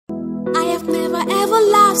ever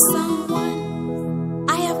loved someone.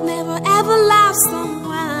 I have never ever loved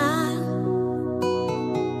someone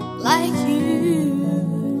like you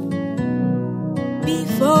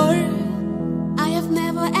before. I have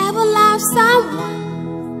never ever loved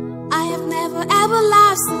someone. I have never ever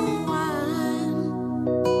loved someone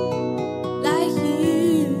like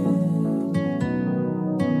you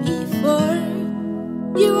before.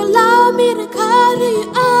 You allow me to cuddle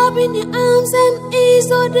you up in your arms and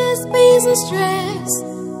ease all this pain and stress.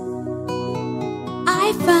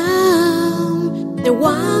 I found the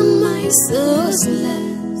one my soul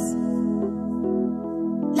loves.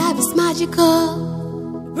 Love is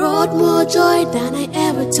magical, brought more joy than I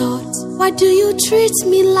ever thought. Why do you treat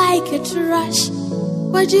me like a trash?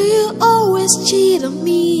 Why do you always cheat on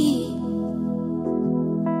me?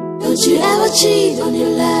 Don't you ever cheat on your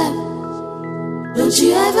love? Don't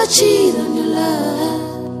you ever cheat on your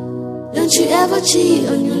love? Don't you ever cheat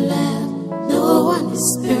on your love? No one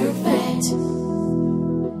is perfect.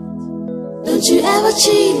 Don't you ever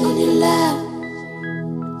cheat on your love?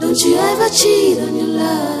 Don't you ever cheat on your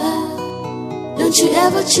love? Don't you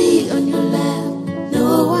ever cheat on your love?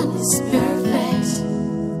 No one is perfect.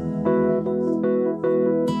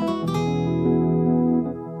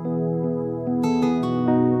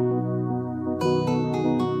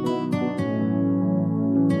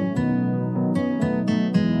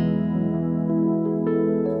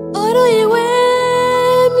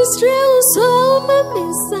 So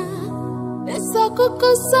mamisa, nesa koko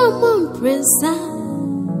someone presa,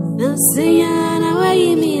 nasiyana wa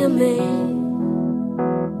yimi ame.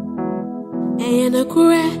 And a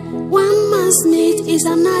kure, one man's meat is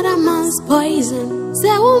another man's poison. Se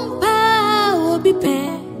umpa obi pe,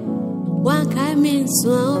 one kaimi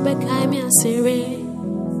so be kaimi asere.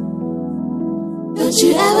 Don't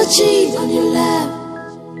you ever cheat on your love?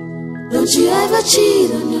 Don't you ever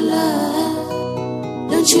cheat on your love?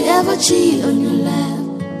 Don't you ever cheat on your love?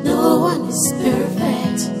 No one is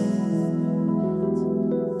perfect.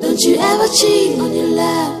 Don't you ever cheat on your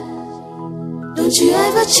love? Don't you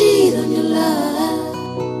ever cheat on your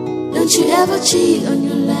love? Don't you ever cheat on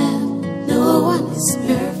your love? No one is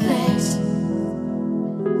perfect.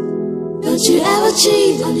 Don't you ever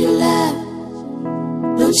cheat on your love?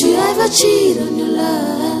 Don't you ever cheat on your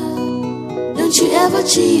love? Don't you ever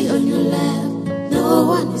cheat on your love? No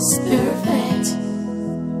one is perfect.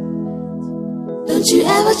 Don't you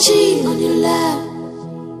ever cheat on your love?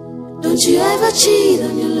 Don't you ever cheat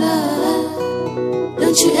on your love?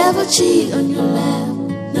 Don't you ever cheat on your love?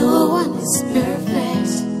 No one is perfect.